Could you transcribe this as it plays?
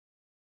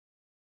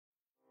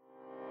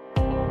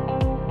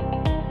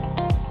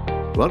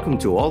Welcome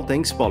to All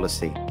Things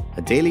Policy,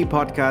 a daily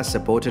podcast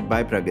supported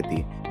by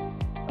Pragati,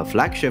 a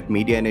flagship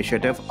media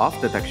initiative of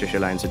the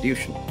Takshashila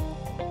Institution.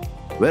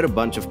 We're a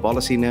bunch of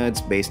policy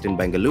nerds based in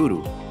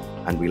Bengaluru,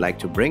 and we like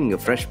to bring a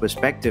fresh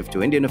perspective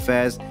to Indian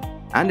affairs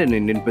and an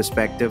Indian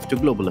perspective to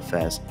global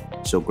affairs.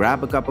 So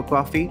grab a cup of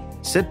coffee,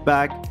 sit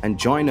back, and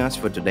join us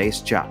for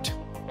today's chat.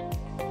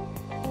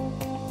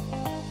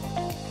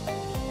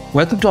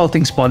 Welcome to All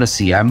Things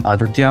Policy. I'm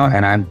Aditya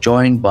and I'm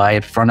joined by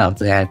Pranav.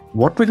 And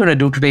what we're going to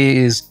do today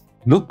is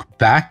look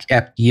back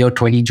at year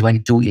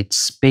 2022 in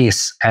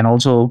space and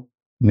also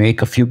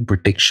make a few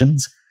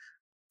predictions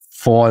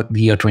for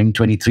the year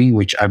 2023,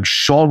 which I'm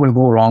sure will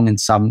go wrong in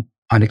some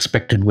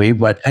unexpected way,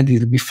 but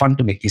it'll be fun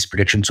to make these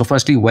predictions. So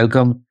firstly,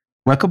 welcome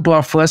to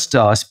our first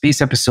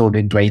space episode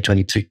in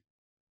 2023.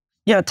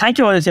 Yeah, thank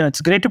you, Aditya. It's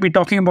great to be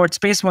talking about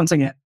space once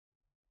again.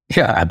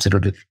 Yeah,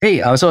 absolutely.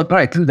 Hey, so all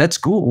right, let's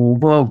go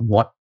over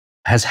what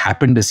has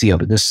happened this year.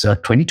 Because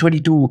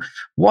 2022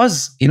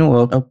 was,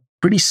 a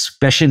pretty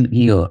special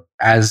year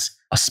as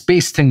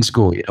space things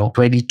go.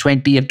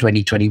 2020 and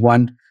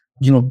 2021,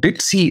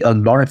 did see a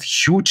lot of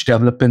huge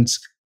developments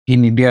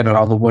in India and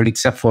around the world,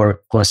 except for,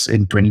 of course,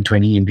 in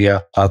 2020,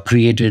 India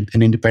created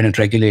an independent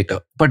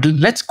regulator. But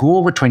let's go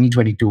over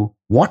 2022.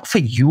 What for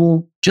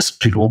you, just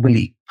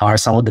globally, are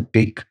some of the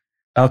big,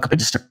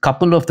 just a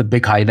couple of the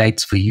big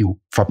highlights for you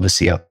from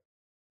this year?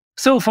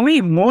 So for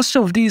me, most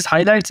of these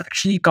highlights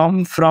actually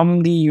come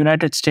from the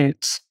United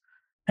States.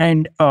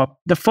 And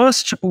the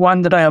first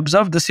one that I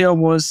observed this year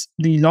was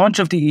the launch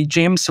of the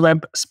James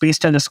Webb Space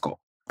Telescope.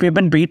 We've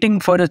been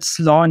waiting for its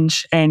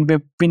launch and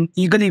we've been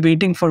eagerly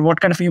waiting for what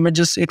kind of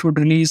images it would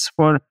release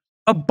for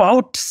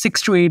about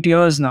 6 to 8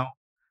 years now.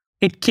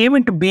 It came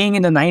into being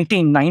in the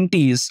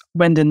 1990s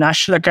when the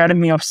National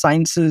Academy of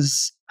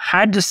Sciences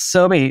had this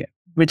survey,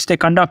 which they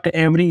conduct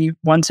every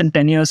once in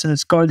 10 years, and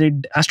it's called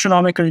the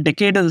Astronomical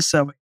Decadal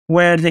Survey,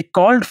 where they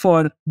called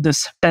for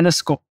this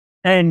telescope.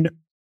 And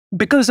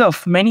because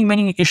of many,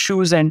 many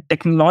issues and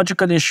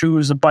technological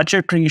issues,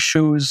 budgetary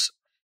issues,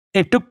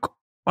 it took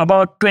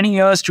about 20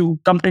 years to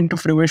come into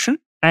fruition.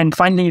 And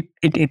finally,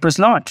 it was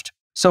launched.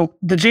 So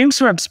the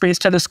James Webb Space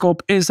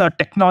Telescope is a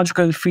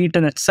technological feat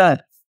in itself.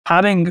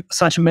 Having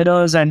such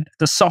mirrors and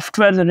the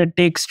software that it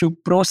takes to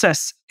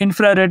process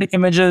infrared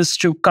images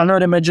to color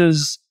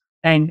images,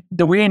 and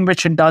the way in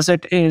which it does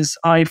it is,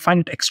 I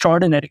find it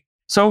extraordinary.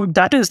 So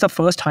that is the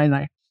first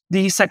highlight.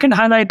 The second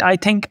highlight, I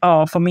think,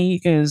 for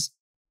me is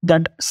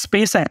that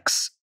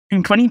SpaceX,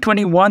 in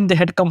 2021, they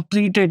had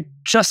completed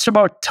just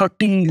about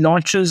 30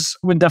 launches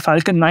with the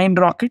Falcon 9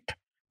 rocket.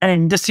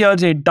 And this year,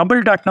 they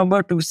doubled that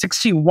number to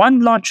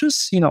 61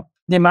 launches.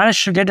 They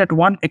managed to get that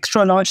one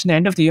extra launch in the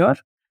end of the year.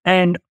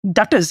 And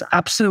that is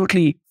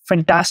absolutely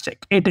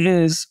fantastic. It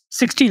is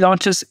 60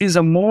 launches is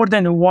more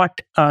than what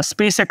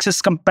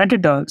SpaceX's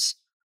competitors,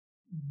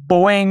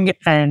 Boeing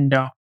and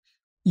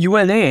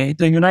ULA,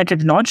 the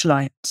United Launch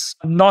Alliance,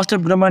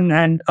 Northrop Grumman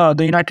and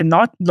the United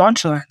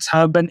Launch Alliance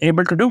have been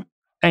able to do.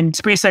 And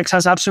SpaceX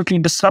has absolutely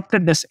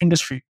disrupted this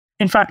industry.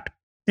 In fact,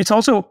 it's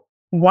also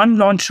one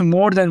launch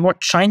more than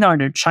what China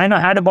did. China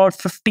had about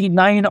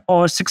 59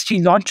 or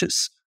 60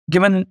 launches,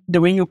 given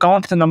the way you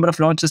count the number of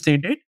launches they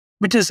did,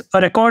 which is a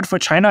record for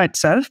China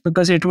itself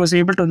because it was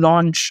able to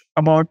launch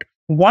about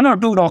 1 or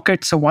 2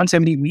 rockets once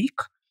every week.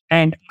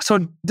 And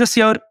so this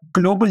year,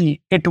 globally,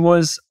 it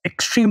was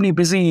extremely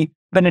busy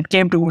when it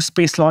came to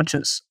space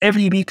launches.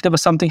 Every week there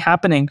was something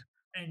happening,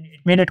 and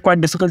it made it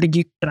quite difficult to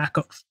keep track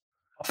of.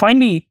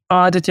 Finally,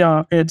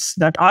 Aditya, it's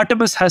that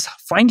Artemis has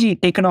finally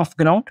taken off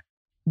ground.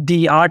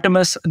 The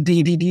Artemis,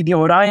 the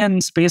Orion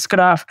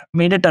spacecraft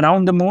made it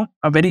around the moon,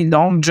 a very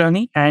long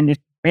journey, and it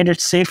made it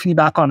safely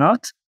back on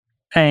Earth.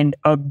 And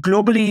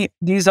globally,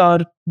 these are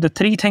the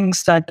 3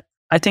 things that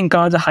I think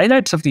are the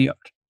highlights of the year.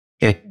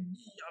 Yeah.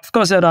 Of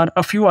course, there are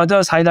a few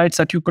others highlights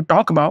that you could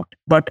talk about,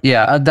 but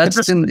yeah,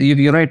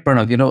 you're right,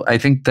 Pranav. I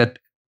think that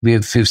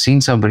we've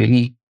seen some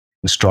really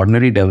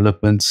extraordinary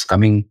developments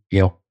coming,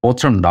 both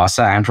from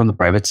NASA and from the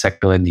private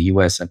sector in the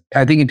US. And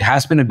I think it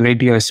has been a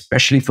great year,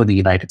 especially for the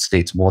United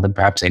States, more than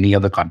perhaps any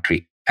other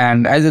country.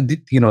 And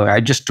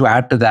just to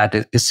add to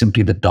that is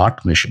simply the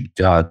DART mission.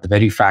 The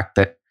very fact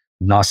that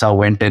NASA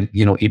went and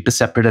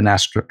intercepted an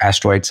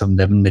asteroid some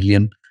 11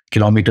 million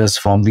kilometers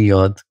from the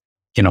Earth.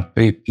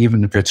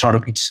 Even if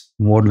it's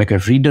more like a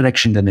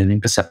redirection than an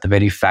intercept, the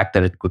very fact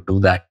that it could do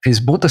that is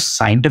both a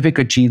scientific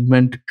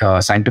achievement,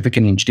 scientific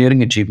and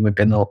engineering achievement,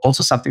 and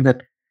also something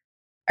that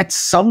at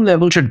some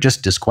level should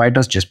just disquiet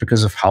us just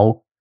because of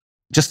how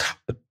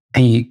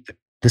the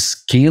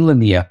scale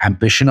and the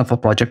ambition of a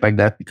project like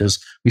that,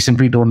 because we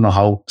simply don't know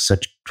how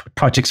such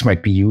projects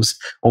might be used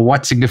or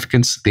what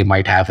significance they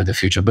might have in the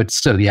future. But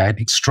still, an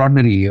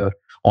extraordinary year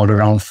all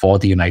around for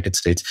the United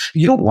States.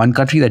 One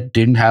country that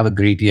didn't have a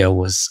great year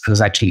was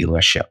actually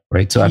Russia,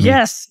 right? So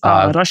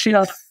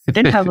Russia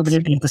didn't have a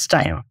great year this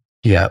time.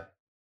 Yeah.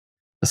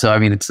 So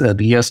it's the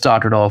year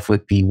started off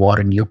with the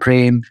war in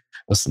Ukraine,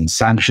 was some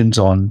sanctions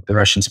on the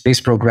Russian space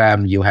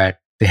program. You had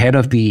the head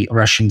of the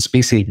Russian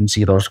space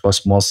agency,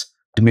 Roscosmos,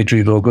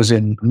 Dmitry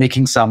Rogozin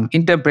making some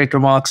intemperate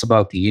remarks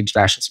about the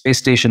International Space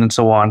Station and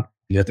so on.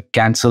 You have to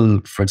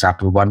cancel, for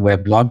example,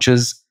 OneWeb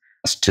launches.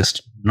 It's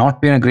just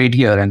not been a great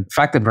year. And the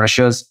fact that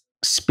Russia's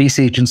space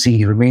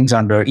agency remains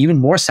under even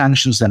more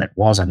sanctions than it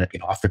was under,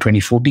 after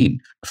 2014,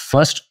 the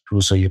first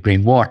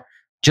Russo-Ukraine war,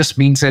 just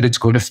means that it's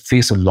going to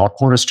face a lot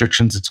more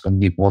restrictions. It's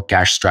going to be more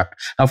cash strapped.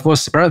 Now, of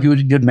course, Pranav,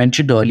 you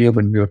mentioned earlier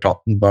when we were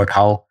talking about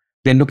how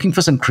they're looking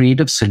for some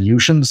creative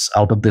solutions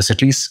out of this,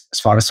 at least as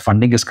far as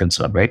funding is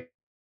concerned, right?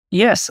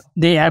 Yes,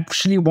 they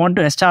actually want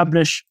to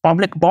establish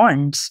public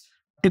bonds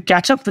to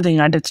catch up with the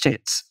United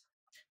States.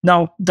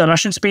 Now, the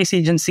Russian Space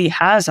Agency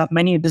has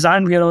many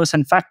design bureaus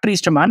and factories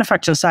to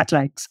manufacture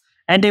satellites,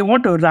 and they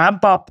want to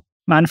ramp up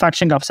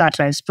manufacturing of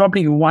satellites,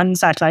 probably one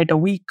satellite a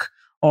week,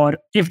 or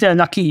if they're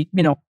lucky,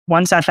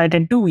 one satellite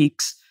in 2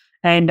 weeks,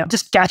 and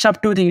just catch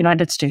up to the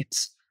United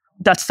States.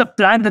 That's the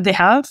plan that they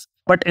have,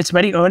 but it's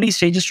very early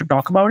stages to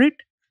talk about it.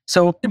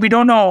 So we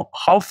don't know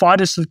how far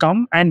this will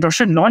come. And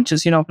Russian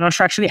launches,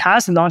 Russia actually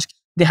has launched.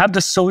 They have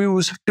the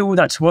Soyuz 2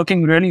 that's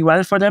working really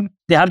well for them.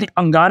 They have the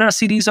Angara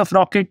series of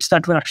rockets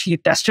that were actually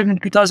tested in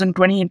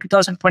 2020 and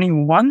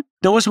 2021.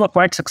 Those were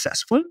quite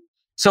successful.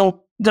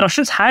 So the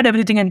Russians had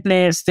everything in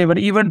place. They were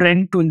even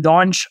ready to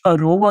launch a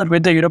rover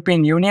with the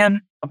European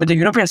Union, with the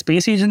European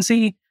Space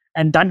Agency,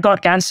 and that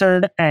got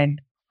cancelled.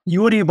 And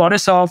Yuri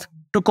Borisov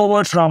took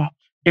over from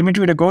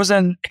Dmitry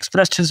Rogozin,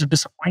 expressed his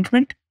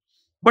disappointment.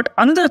 But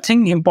another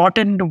thing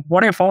important,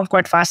 what I found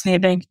quite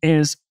fascinating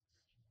is,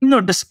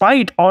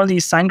 despite all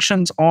these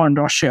sanctions on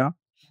Russia,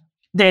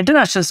 the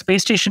International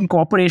Space Station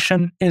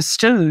cooperation is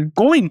still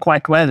going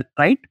quite well,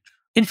 right?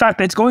 In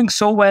fact, it's going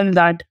so well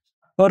that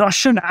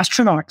Russian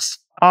astronauts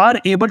are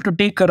able to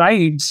take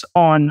rides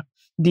on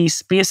the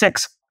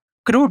SpaceX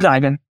Crew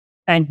Dragon,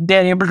 and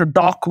they're able to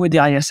dock with the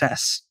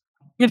ISS.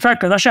 In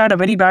fact, Russia had a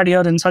very bad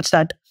year in such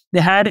that they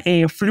had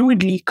a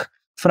fluid leak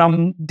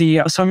from the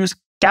Soyuz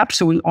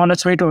capsule on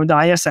its way to the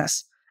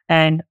ISS.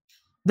 And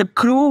the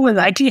crew will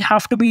likely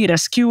have to be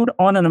rescued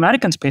on an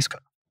American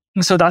spacecraft.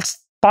 So that's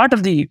part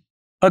of the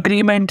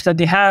agreement that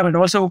they have, and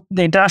also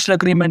the international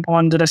agreement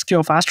on the rescue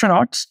of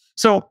astronauts.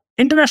 So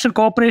international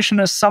cooperation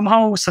is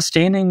somehow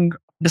sustaining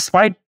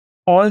despite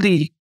all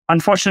the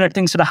unfortunate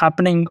things that are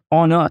happening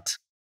on Earth.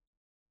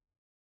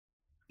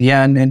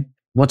 Yeah, and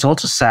what's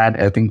also sad,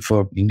 I think,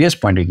 for India's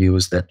point of view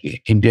is that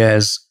India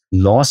has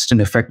lost an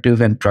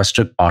effective and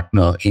trusted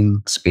partner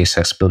in space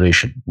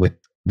exploration with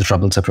the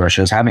troubles that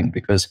Russia is having.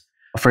 Because,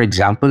 for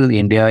example,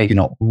 India,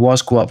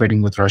 was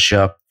cooperating with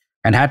Russia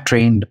and had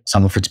trained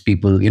some of its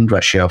people in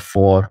Russia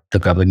for the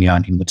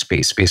Gaganyaan human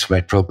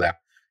spaceflight program.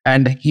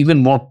 And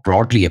even more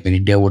broadly,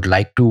 India would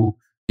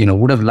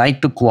have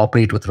liked to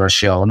cooperate with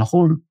Russia on a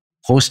whole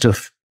host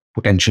of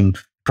potential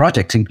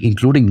projects,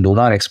 including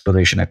lunar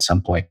exploration at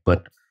some point.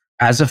 But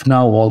as of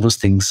now, all those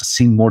things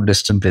seem more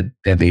distant than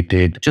they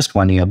did just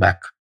 1 year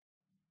back.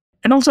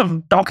 And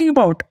also, talking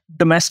about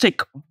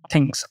domestic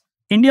things,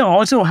 India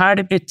also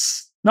had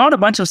not a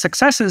bunch of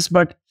successes,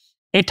 but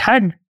it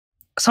had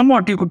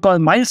somewhat you could call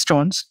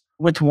milestones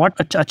with what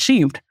it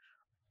achieved.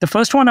 The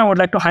first one I would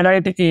like to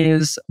highlight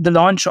is the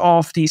launch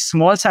of the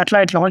small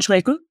satellite launch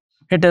vehicle.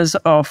 It is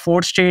a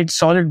 4-stage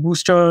solid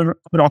booster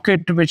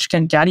rocket which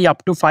can carry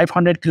up to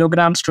 500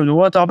 kilograms to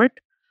low Earth orbit.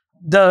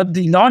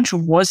 The launch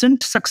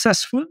wasn't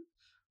successful,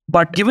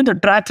 but given the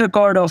track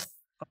record of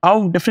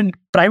how different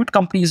private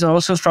companies are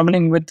also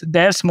struggling with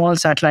their small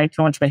satellite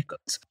launch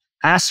vehicles.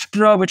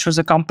 Astra, which was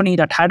a company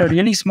that had a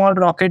really small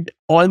rocket,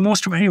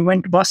 almost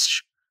went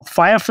bust.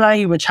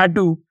 Firefly, which had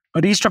to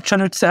restructure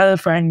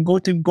itself and go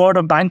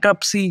to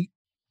bankruptcy,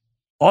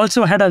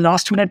 also had a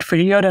last-minute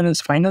failure in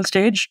its final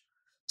stage.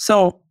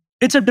 So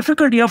it's a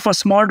difficult year for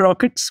small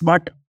rockets,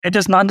 but it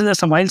is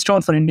nonetheless a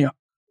milestone for India.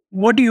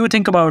 What do you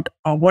think about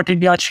what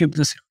India achieved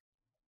this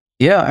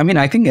year?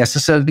 Yeah, I think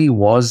SSLV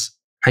was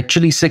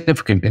actually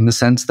significant in the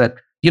sense that,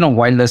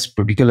 while this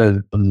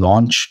particular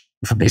launch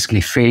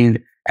basically failed,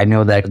 I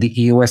know that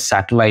the EOS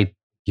satellite,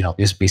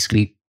 is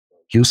basically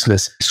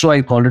useless. So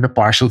I called it a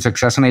partial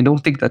success. And I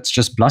don't think that's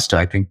just bluster.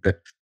 I think that,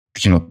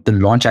 the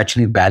launch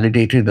actually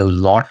validated a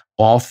lot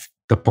of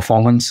the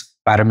performance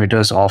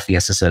parameters of the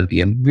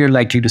SSLV. And we're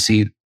likely to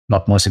see a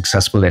lot more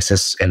successful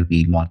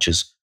SSLV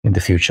launches in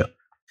the future.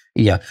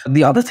 Yeah.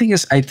 The other thing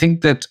is, I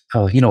think that,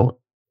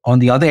 on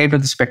the other end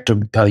of the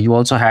spectrum, you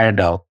also had,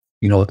 the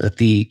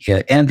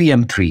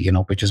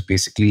LVM3, which is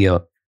basically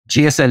a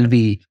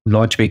GSLV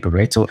launch vehicle,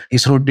 right? So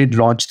ISRO did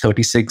launch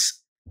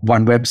 36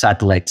 OneWeb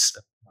satellites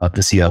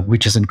this year,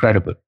 which is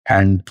incredible.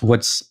 And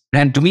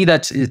to me,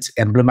 it's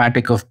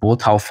emblematic of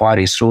both how far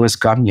ISRO has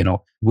come,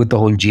 with the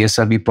whole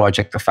GSLV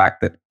project, the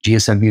fact that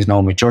GSLV is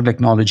now mature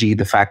technology,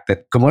 the fact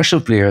that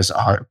commercial players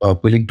are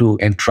willing to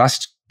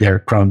entrust their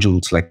crown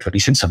jewels, like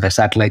 36 of their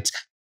satellites,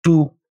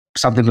 to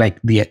something like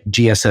the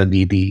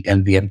GSLV, the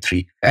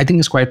LVM3, I think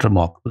is quite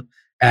remarkable.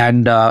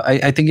 And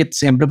I think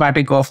it's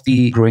emblematic of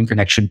the growing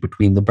connection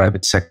between the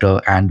private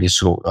sector and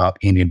ISRO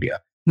in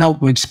India. Now,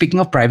 speaking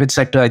of private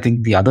sector, I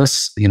think the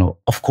others,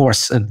 of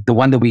course, the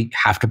one that we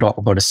have to talk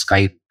about is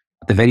Sky.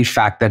 The very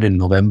fact that in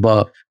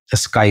November, the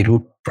Sky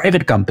route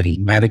private company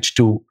managed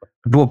to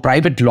do a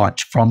private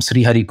launch from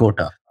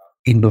Sriharikota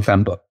in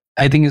November,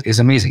 I think is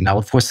amazing. Now,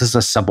 of course, this is a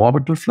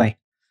suborbital flight.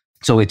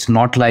 So it's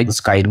not like the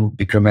Skyro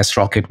Vikram S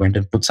rocket went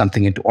and put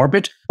something into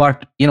orbit.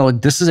 But,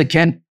 this is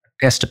again,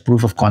 test a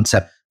proof of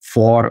concept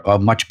for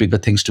much bigger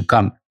things to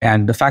come.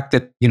 And the fact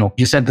that,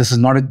 you said this is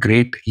not a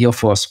great year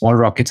for small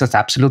rockets, that's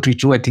absolutely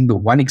true. I think the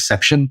one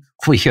exception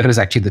for here is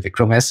actually the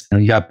Vikram S.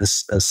 You have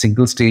this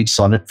single stage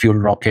solid fuel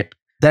rocket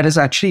that has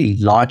actually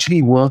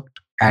largely worked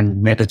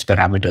and met its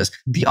parameters.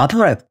 The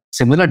other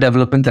similar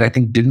development that I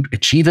think didn't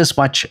achieve as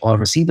much or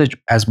receive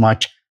as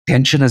much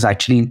attention is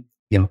actually,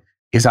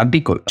 is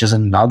Agnikul, which is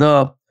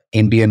another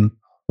Indian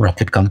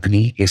rocket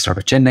company based out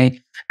of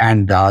Chennai.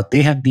 And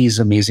they have these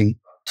amazing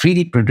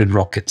 3D printed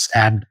rockets.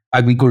 And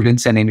Agnikul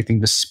didn't send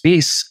anything to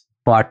space,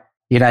 but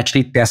it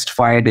actually test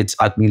fired its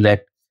Agnilet.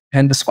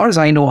 And as far as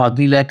I know,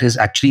 Agnilet is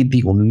actually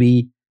the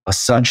only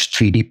such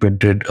 3D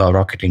printed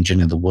rocket engine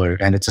in the world.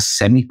 And it's a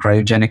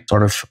semi-cryogenic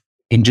sort of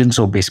engine.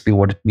 So basically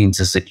what it means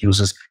is you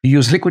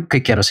use liquid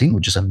kerosene,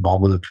 which is a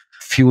normal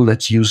fuel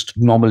that's used,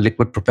 normal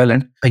liquid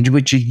propellant, and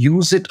which you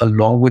use it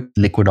along with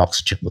liquid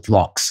oxygen, with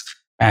LOX.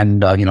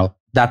 And,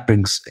 that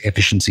brings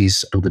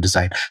efficiencies to the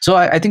design. So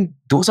I think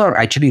those are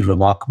actually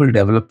remarkable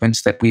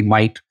developments that we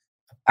might,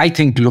 I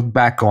think, look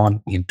back on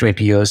in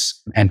 20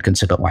 years and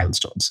consider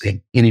milestones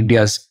in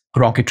India's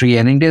rocketry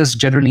and India's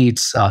generally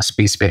its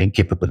spacefaring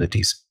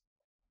capabilities.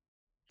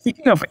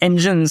 Speaking of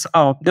engines,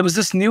 there was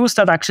this news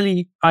that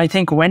actually, I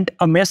think, went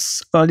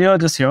amiss earlier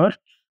this year.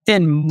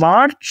 In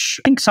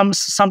March, I think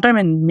sometime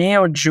in May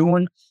or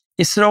June,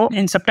 in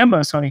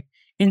September,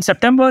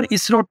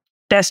 ISRO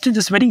tested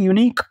this very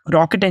unique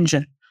rocket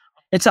engine.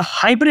 It's a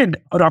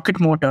hybrid rocket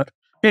motor.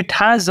 It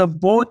has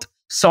both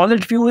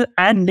solid fuel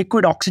and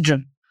liquid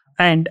oxygen.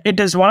 And it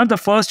is one of the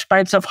first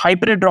types of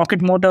hybrid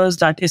rocket motors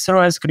that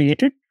ISRO has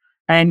created.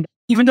 And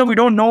even though we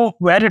don't know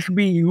where it will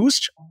be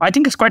used, I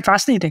think it's quite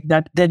fascinating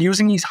that they're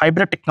using these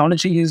hybrid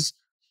technologies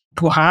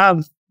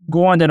to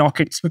go on the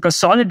rockets, because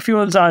solid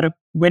fuels are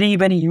very,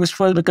 very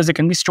useful because they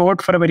can be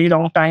stored for a very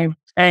long time.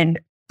 And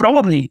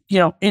probably,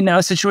 in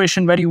a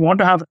situation where you want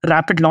to have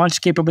rapid launch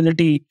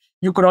capability,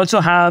 you could also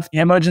have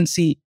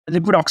emergency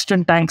liquid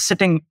oxygen tanks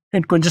sitting.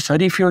 It could just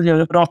refuel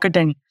your rocket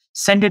and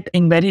send it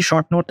in very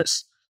short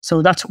notice.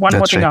 So that's one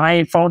more thing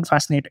I found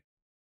fascinating.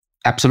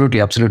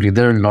 Absolutely.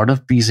 There are a lot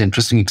of these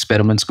interesting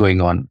experiments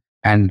going on,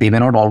 and they may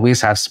not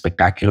always have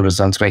spectacular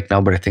results right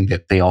now, but I think they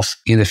pay off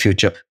in the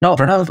future. Now,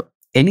 Pranav,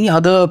 any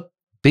other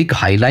big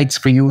highlights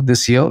for you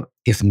this year?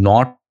 If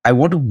not, I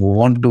want to move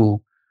on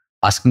to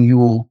asking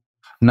you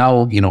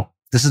now,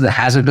 this is the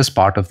hazardous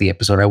part of the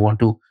episode. I want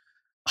to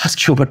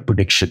ask you about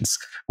predictions.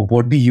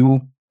 What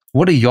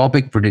are your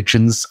big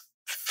predictions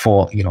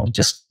for,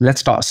 just let's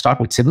start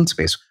with civil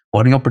space.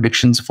 What are your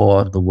predictions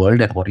for the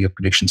world and what are your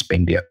predictions for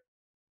India?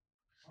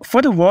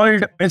 For the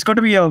world, it's going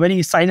to be a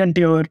very silent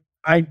year.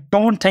 I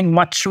don't think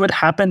much would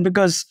happen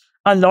because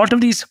a lot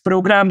of these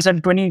programs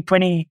in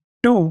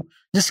 2022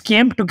 just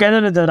came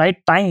together at the right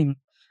time.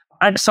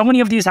 And so many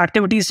of these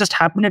activities just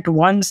happened at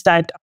once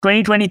that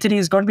 2023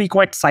 is going to be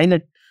quite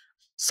silent.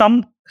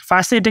 Some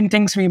fascinating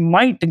things we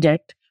might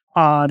get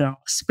are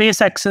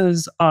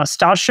SpaceX's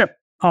Starship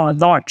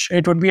launch.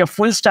 It would be a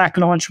full stack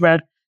launch where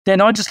they're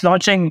not just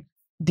launching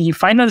the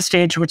final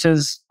stage, which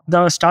is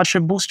the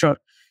Starship booster.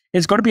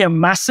 It's going to be a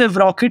massive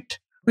rocket.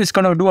 It's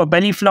going to do a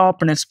belly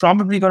flop and it's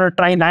probably going to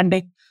try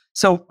landing.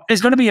 So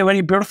it's going to be a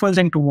very beautiful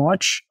thing to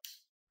watch.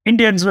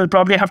 Indians will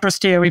probably have to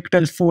stay awake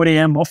till 4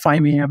 a.m. or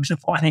 5 a.m. in the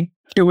morning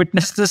to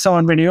witness this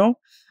on video.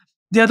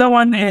 The other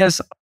one is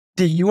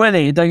the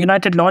ULA, the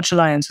United Launch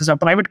Alliance, is a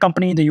private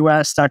company in the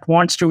US that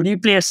wants to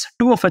replace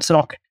two of its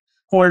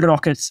old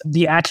rockets,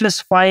 the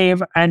Atlas V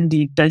and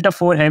the Delta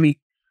IV Heavy.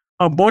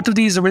 Both of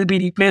these will be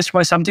replaced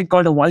by something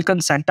called a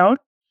Vulcan Centaur.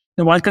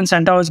 The Vulcan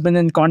Centaur has been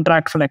in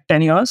contract for like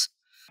 10 years.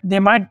 They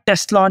might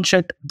test launch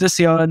it this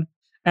year.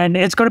 And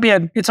it's not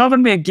going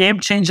to be a game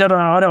changer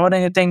or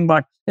anything,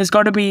 but it's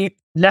got to be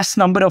less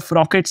number of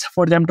rockets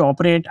for them to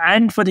operate.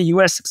 And for the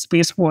US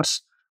Space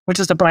Force, which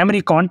is the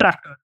primary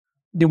contractor,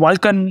 the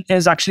Vulcan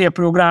is actually a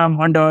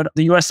program under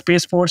the US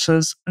Space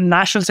Force's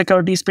National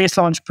Security Space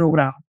Launch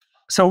Program.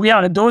 So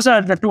yeah, those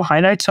are the two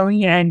highlights for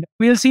me. And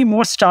we'll see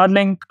more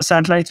Starlink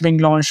satellites being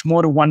launched,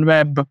 more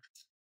OneWeb.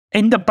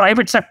 In the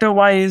private sector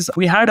wise,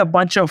 we had a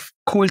bunch of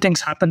cool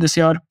things happen this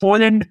year.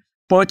 Poland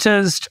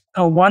purchased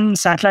one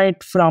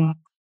satellite from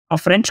a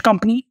French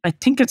company. I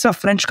think it's a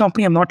French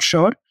company, I'm not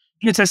sure.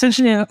 It's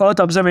essentially an Earth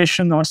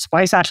observation or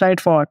spy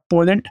satellite for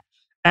Poland.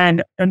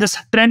 And this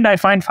trend I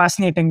find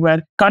fascinating,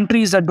 where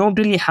countries that don't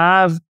really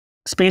have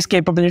space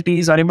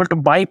capabilities are able to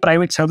buy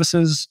private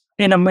services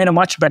in a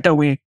much better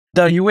way.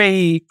 The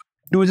UAE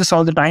do this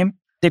all the time.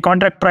 They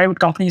contract private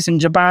companies in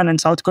Japan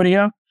and South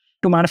Korea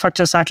to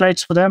manufacture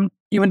satellites for them.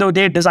 Even though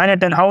they design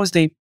it in-house,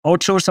 they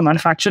outsource the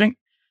manufacturing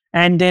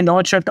and they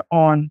launch it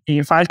on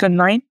a Falcon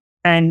 9.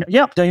 And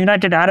yeah, the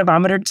United Arab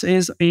Emirates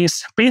is a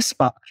space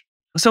power.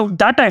 So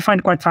that I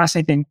find quite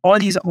fascinating. All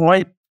these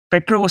oil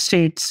petro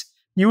states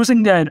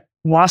using their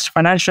vast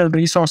financial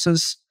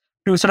resources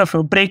to sort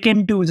of break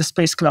into the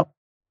space club.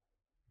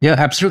 Yeah,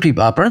 absolutely.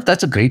 Pranav,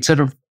 that's a great set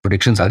of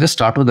predictions. I'll just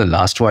start with the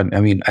last one. I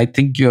mean, I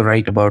think you're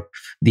right about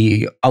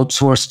the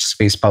outsourced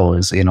space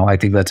powers. I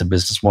think that's a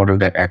business model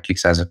that at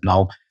least as of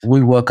now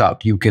will work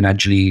out. You can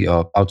actually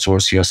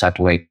outsource your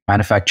satellite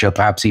manufacture,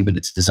 perhaps even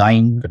its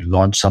design,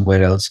 launch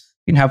somewhere else.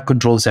 You can have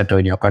control center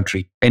in your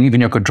country, and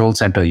even your control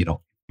center.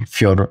 If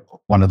you're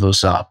one of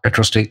those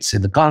petrostates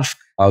in the Gulf,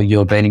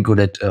 you're very good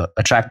at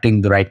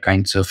attracting the right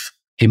kinds of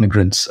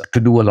immigrants to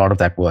do a lot of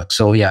that work.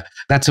 So yeah,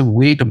 that's a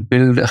way to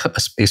build a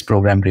space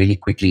program really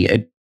quickly.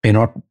 It may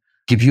not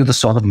give you the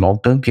sort of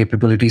long-term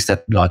capabilities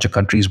that larger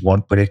countries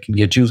want, but it can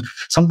get you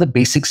some of the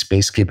basic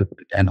space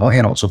capability and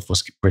also for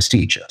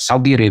prestige.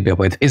 Saudi Arabia,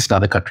 where is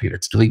another country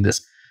that's doing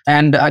this.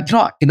 And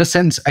in a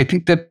sense, I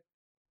think that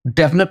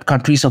developed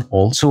countries are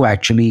also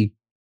actually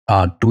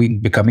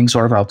becoming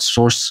sort of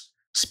outsourced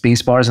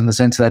space bars in the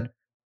sense that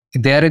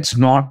there it's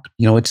not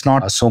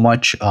so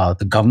much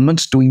the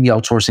government's doing the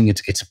outsourcing,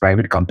 it's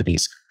private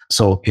companies.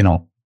 So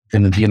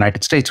in the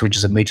United States, which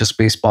is a major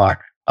space bar,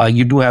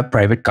 you do have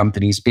private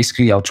companies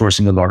basically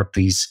outsourcing a lot of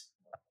these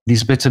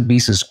bits and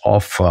pieces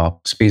of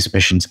space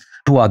missions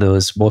to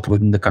others, both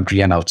within the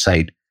country and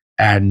outside.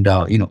 And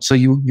so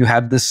you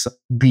have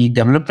the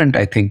development,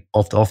 I think,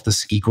 of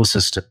this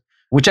ecosystem,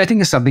 which I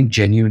think is something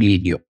genuinely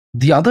new.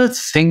 The other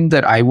thing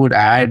that I would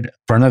add,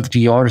 Pranav, to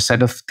your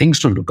set of things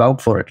to look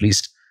out for, at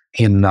least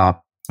in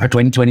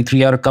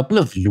 2023, are a couple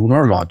of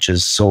lunar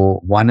launches.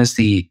 So one is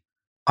the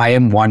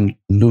IM-1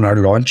 lunar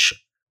launch,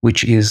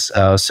 which is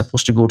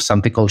supposed to go to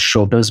something called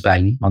Schroeder's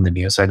Valley on the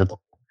near side of the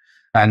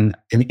moon.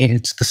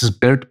 And this is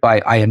built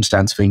by IM,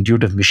 stands for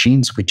Intuitive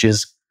Machines, which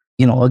is,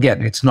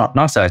 again, it's not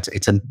NASA,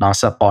 it's a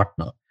NASA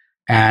partner.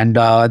 And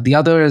the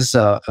other is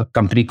a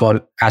company called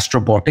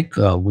Astrobotic,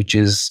 which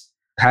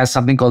has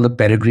something called the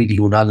Peregrine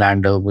Lunar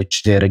Lander,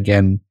 which they're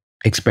again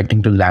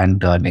expecting to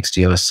land next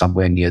year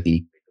somewhere near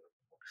the.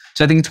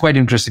 So I think it's quite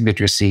interesting that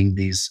you're seeing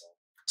these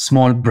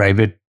small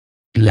private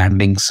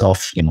landings of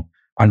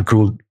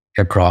uncrewed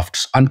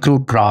aircrafts,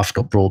 uncrewed craft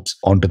or probes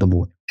onto the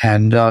moon.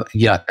 And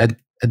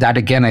that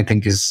again, I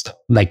think is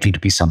likely to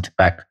be something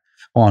back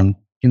on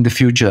in the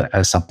future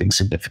as something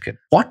significant.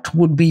 What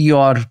would be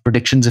your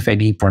predictions, if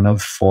any,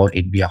 Pranav, for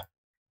India?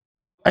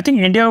 I think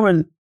India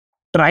will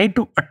try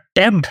to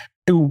attempt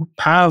to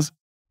have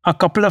a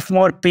couple of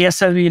more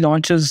PSLV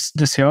launches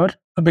this year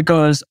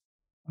because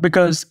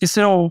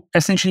ISRO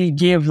essentially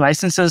gave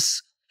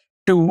licenses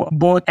to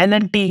both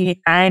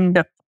L&T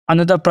and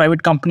another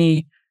private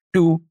company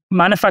to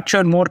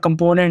manufacture more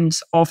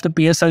components of the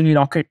PSLV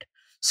rocket.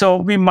 So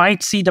we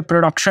might see the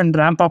production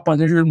ramp up a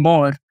little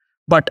more,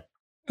 but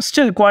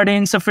still quite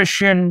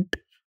insufficient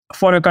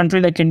for a country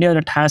like India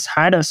that has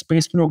had a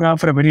space program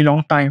for a very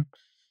long time.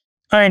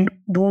 And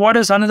what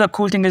is another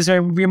cool thing is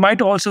we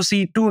might also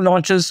see 2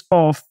 launches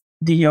of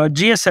the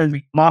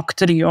GSLV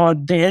Mark III or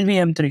the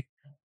LVM3.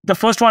 The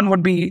first one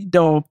would be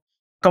the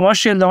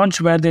commercial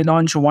launch where they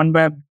launch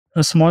OneWeb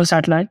small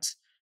satellites.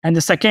 And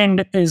the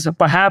second is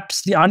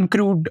perhaps the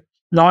uncrewed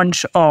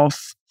launch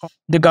of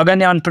the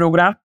Gaganyaan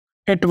program.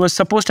 It was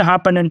supposed to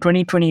happen in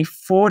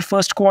 2024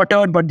 first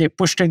quarter, but they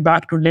pushed it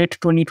back to late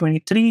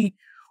 2023,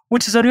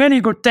 which is a really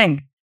good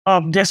thing.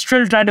 They're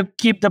still trying to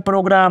keep the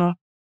program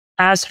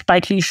as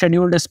tightly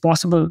scheduled as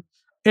possible.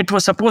 It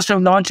was supposed to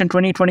launch in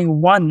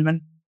 2021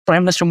 when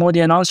Prime Minister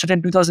Modi announced it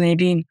in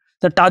 2018.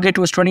 The target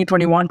was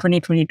 2021,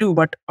 2022,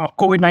 but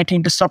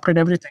COVID-19 disrupted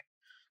everything.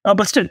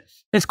 But still,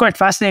 it's quite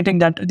fascinating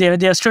that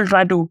they are still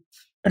trying to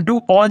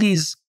do all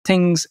these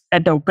things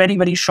at a very,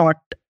 very short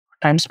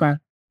time span.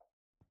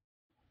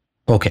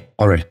 Okay,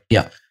 all right.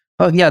 Yeah.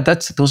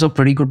 Those are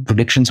pretty good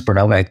predictions,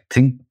 Pranav. I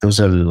think those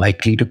are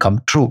likely to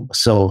come true.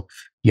 So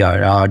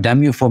yeah,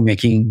 damn you for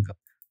making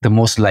the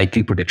most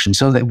likely prediction.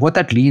 So what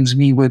that leaves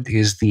me with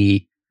is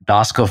the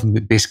task of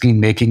basically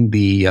making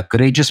the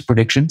courageous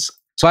predictions.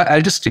 So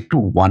I'll just stick to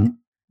one.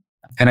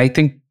 And I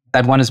think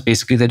that one is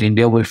basically that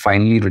India will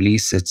finally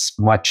release its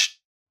much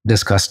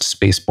discussed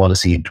space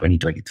policy in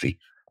 2023.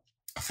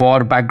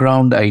 For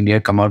background,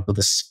 India come out with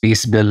a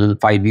space bill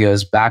 5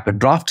 years back. A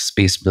draft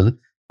space bill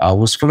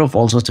was full of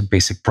all sorts of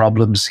basic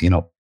problems.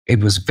 It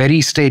was very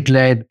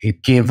state-led.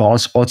 It gave all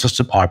sorts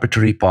of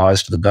arbitrary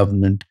powers to the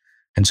government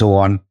and so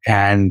on.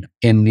 And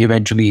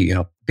eventually,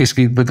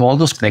 basically with all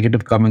those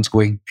negative comments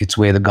going its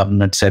way, the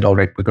government said, all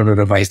right, we're going to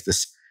revise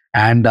this.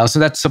 And so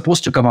that's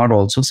supposed to come out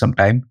also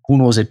sometime. Who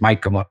knows, it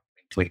might come out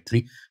in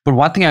 2023. But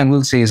one thing I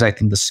will say is I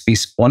think the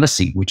space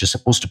policy, which is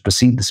supposed to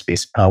precede the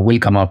space, will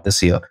come out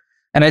this year.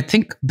 And I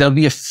think there'll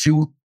be a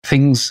few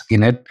things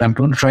in it. I'm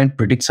going to try and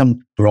predict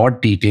some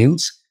broad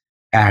details.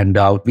 And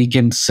we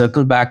can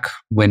circle back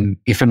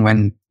if and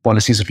when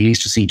policy is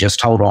released to see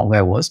just how wrong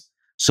I was.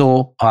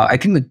 So I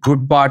think the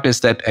good part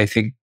is that I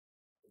think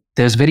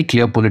there's very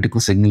clear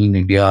political signal in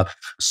India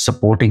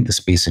supporting the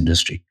space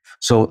industry.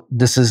 So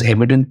this is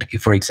evident,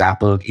 for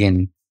example,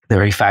 in the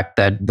very fact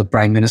that the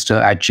Prime Minister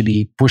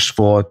actually pushed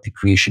for the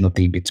creation of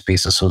the Indian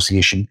Space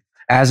Association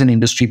as an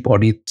industry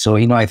body. So,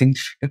 I think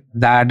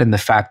that and the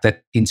fact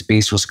that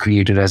InSpace was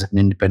created as an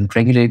independent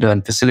regulator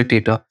and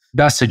facilitator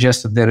does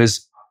suggest that there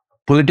is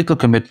political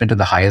commitment at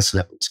the highest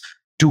levels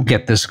to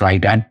get this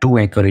right and to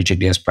encourage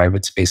India's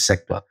private space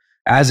sector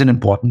as an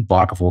important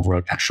part of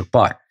overall national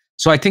power.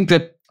 So I think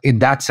that in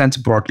that sense,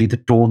 broadly, the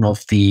tone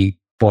of the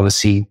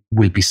policy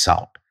will be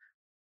sound.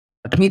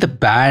 To me, the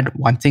bad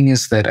one thing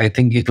is that I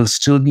think it will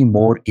still be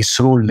more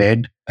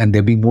ISRO-led, and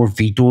there'll be more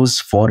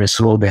vetoes for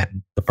ISRO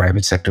than the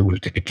private sector will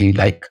typically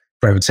like.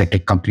 Private sector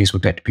companies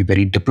would tend to be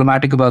very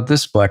diplomatic about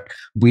this, but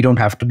we don't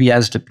have to be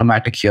as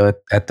diplomatic here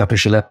at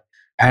Takshashila.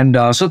 And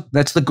so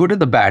that's the good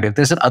and the bad. If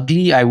there's an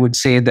ugly, I would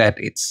say that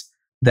it's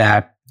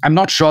that I'm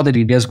not sure that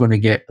India is going to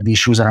get the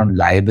issues around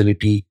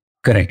liability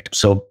correct.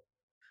 So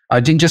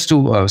I think just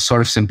to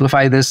sort of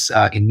simplify this,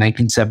 in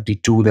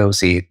 1972, there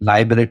was a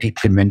liability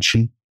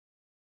convention.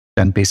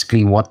 And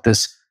basically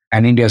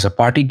and India is a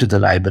party to the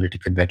liability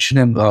convention.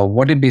 And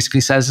what it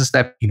basically says is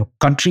that,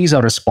 countries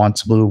are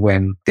responsible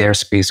when their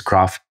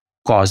spacecraft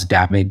cause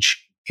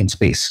damage in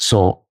space.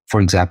 So,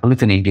 for example,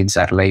 if an Indian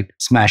satellite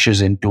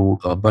smashes into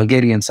a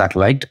Bulgarian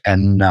satellite,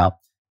 and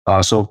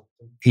so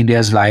India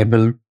is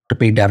liable to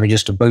pay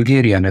damages to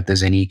Bulgaria. And if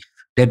there's any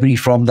debris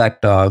from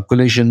that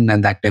collision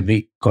and that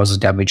debris causes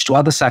damage to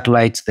other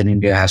satellites, then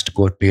India has to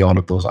go pay all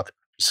of those other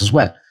damages as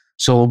well.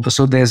 So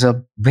there's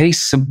a very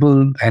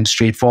simple and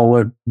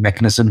straightforward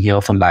mechanism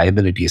here for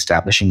liability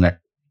establishing that.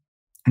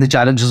 The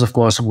challenge is, of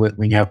course,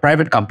 when you have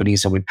private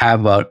companies and we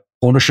have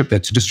ownership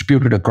that's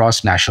distributed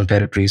across national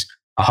territories,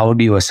 how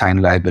do you assign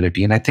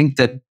liability? And I think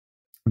that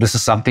this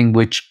is something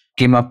which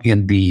came up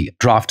in the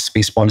draft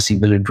space policy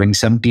bill in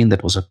 2017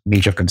 that was a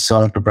major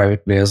concern for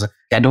private players.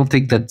 I don't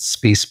think that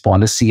space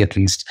policy, at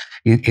least,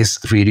 is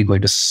really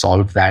going to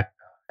solve that.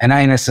 And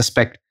I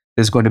suspect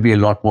there's going to be a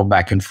lot more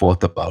back and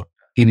forth about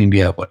in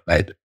India about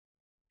liability.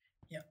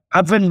 We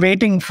have been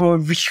waiting for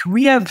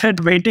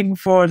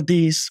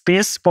the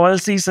space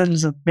policy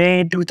since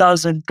May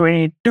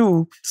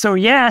 2022. So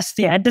yes,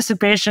 the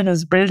anticipation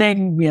is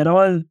building. We are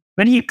all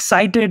very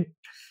excited.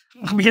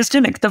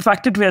 The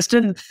fact that we are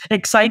still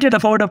excited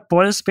about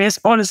a space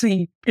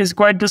policy is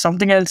quite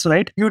something else,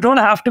 right? You don't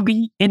have to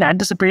be in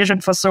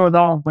anticipation for so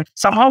long, but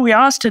somehow we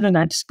are still in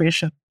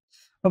anticipation.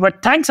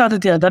 But thanks,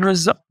 Aditya. That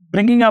was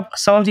bringing up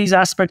some of these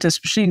aspects,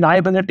 especially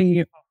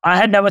liability. I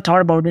had never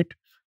thought about it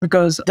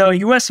because the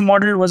US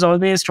model was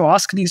always to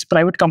ask these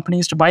private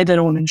companies to buy their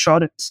own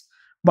insurance.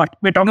 But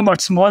we're talking about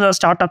smaller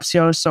startups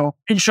here. So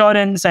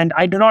insurance, and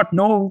I do not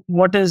know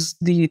what is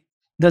the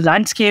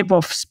landscape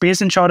of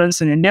space insurance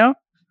in India.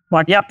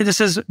 But yeah, this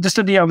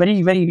will be a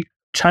very, very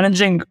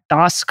challenging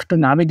task to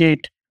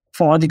navigate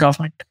for the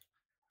government.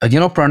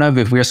 Pranav,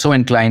 if we're so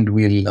inclined,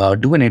 we'll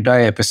do an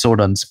entire episode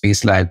on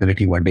space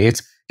liability one day.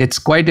 It's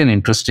quite an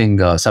interesting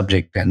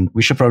subject, and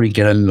we should probably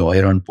get a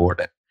lawyer on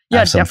board.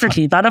 Yeah,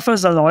 definitely. None of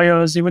us are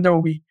lawyers, even though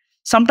we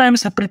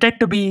sometimes pretend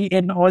to be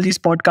in all these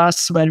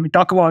podcasts where we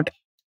talk about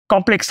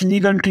complex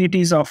legal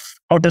treaties of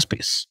outer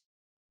space.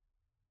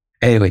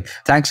 Anyway,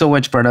 thanks so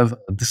much, Pranav.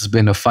 This has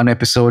been a fun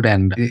episode,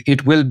 and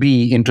it will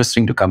be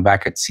interesting to come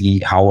back and see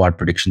how our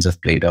predictions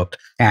have played out.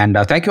 And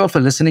thank you all for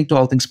listening to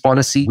All Things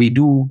Policy. We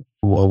do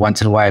once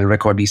in a while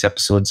record these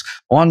episodes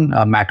on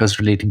matters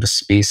relating to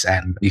space,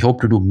 and we hope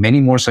to do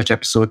many more such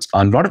episodes.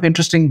 A lot of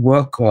interesting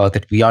work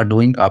that we are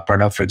doing.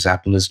 Pranav, for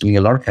example, is doing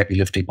a lot of heavy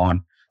lifting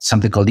on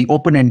something called the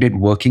Open-Ended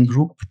Working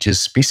Group, which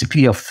is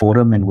basically a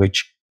forum in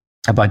which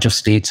a bunch of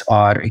states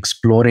are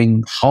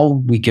exploring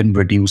how we can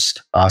reduce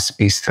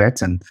space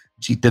threats. And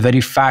the very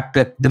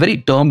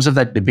terms of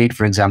that debate,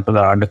 for example,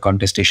 are under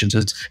contestation. So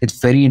it's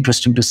very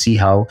interesting to see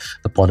how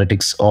the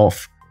politics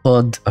of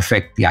Earth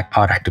affect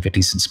our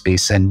activities in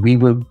space. And we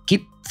will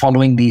keep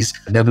following these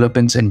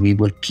developments, and we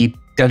will keep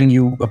telling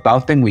you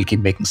about them. We'll keep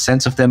making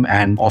sense of them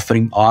and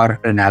offering our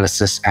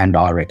analysis and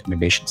our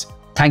recommendations.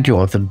 Thank you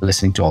all for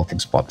listening to All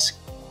Things Policy.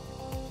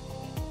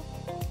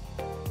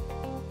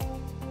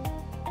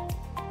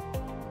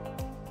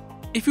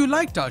 If you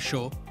liked our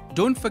show,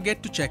 don't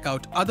forget to check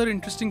out other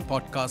interesting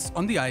podcasts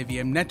on the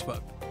IVM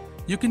network.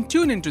 You can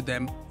tune into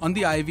them on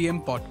the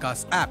IVM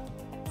Podcast app,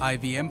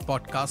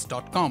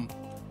 ivmpodcast.com,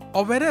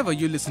 or wherever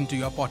you listen to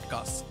your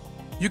podcasts.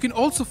 You can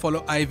also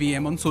follow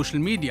IVM on social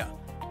media.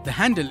 The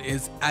handle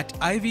is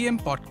 @IVM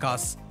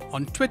Podcasts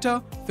on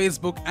Twitter,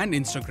 Facebook, and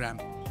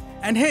Instagram.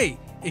 And hey,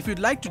 if you'd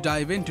like to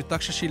dive into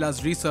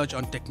Takshashila's research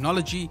on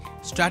technology,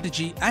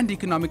 strategy, and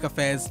economic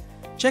affairs,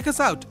 check us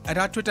out at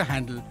our Twitter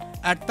handle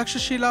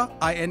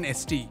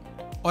 @TakshashilaINST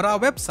or our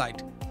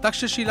website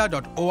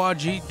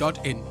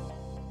takshashila.org.in.